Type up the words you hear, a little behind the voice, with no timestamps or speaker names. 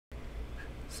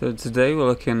So today we're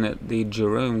looking at the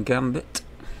Jerome Gambit.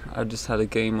 I just had a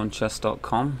game on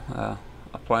chess.com,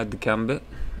 applied the Gambit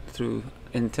through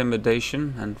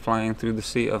intimidation and flying through the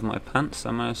seat of my pants.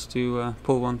 I managed to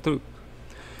pull one through.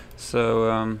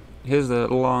 So here's a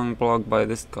long blog by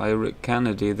this guy Rick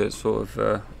Kennedy that sort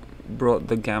of brought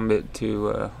the Gambit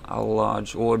to a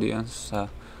large audience.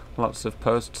 Lots of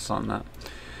posts on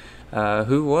that.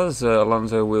 Who was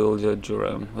Alonzo Wilder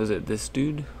Jerome? Was it this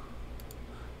dude?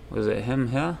 Was it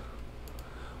him here?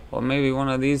 Or maybe one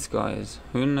of these guys?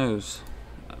 Who knows?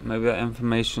 Maybe that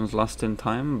information's lost in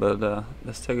time, but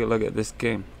let's take a look at this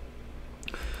game.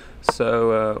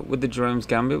 So with the Jerome's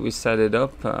Gambit, we set it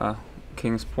up.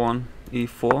 King's pawn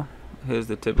e4. Here's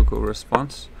the typical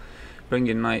response. Bring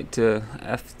your knight to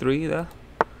f3 there.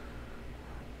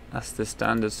 That's the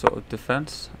standard sort of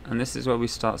defense. And this is where we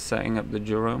start setting up the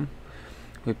Jerome.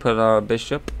 We put our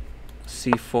bishop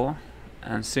c4.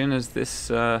 And as soon as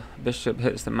this bishop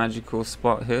hits the magical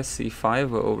spot here, c5,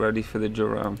 we're all ready for the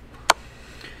Jerome.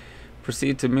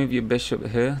 Proceed to move your bishop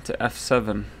here to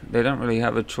f7. They don't really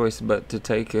have a choice but to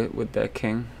take it with their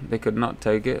king. They could not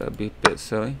take it, that'd be a bit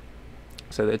silly.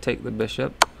 So they take the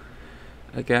bishop.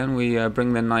 Again, we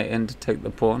bring the knight in to take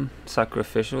the pawn.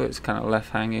 Sacrificial, it's kind of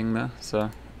left hanging there, so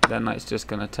their knight's just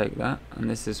going to take that. And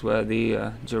this is where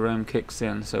the Jerome kicks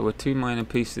in. So we're two minor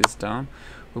pieces down.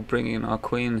 We're bringing our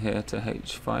queen here to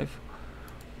h5.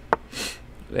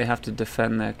 They have to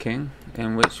defend their king,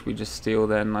 in which we just steal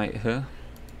their knight here.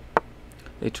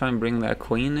 They try and bring their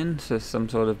queen in to some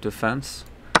sort of defense.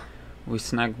 We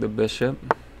snag the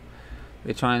bishop.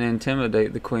 They try and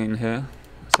intimidate the queen here.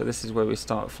 So this is where we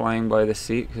start flying by the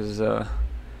seat, because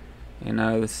you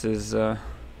know, this is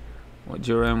what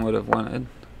Jerome would have wanted.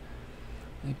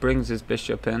 He brings his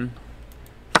bishop in.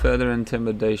 Further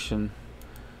intimidation.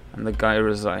 And the guy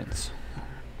resigns.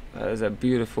 That is a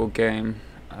beautiful game.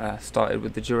 Started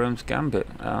with the Jerome's Gambit.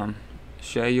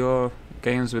 Share your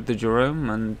games with the Jerome,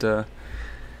 and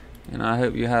you know, I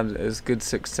hope you had as good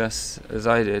success as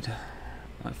I did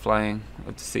flying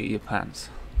with the seat of your pants.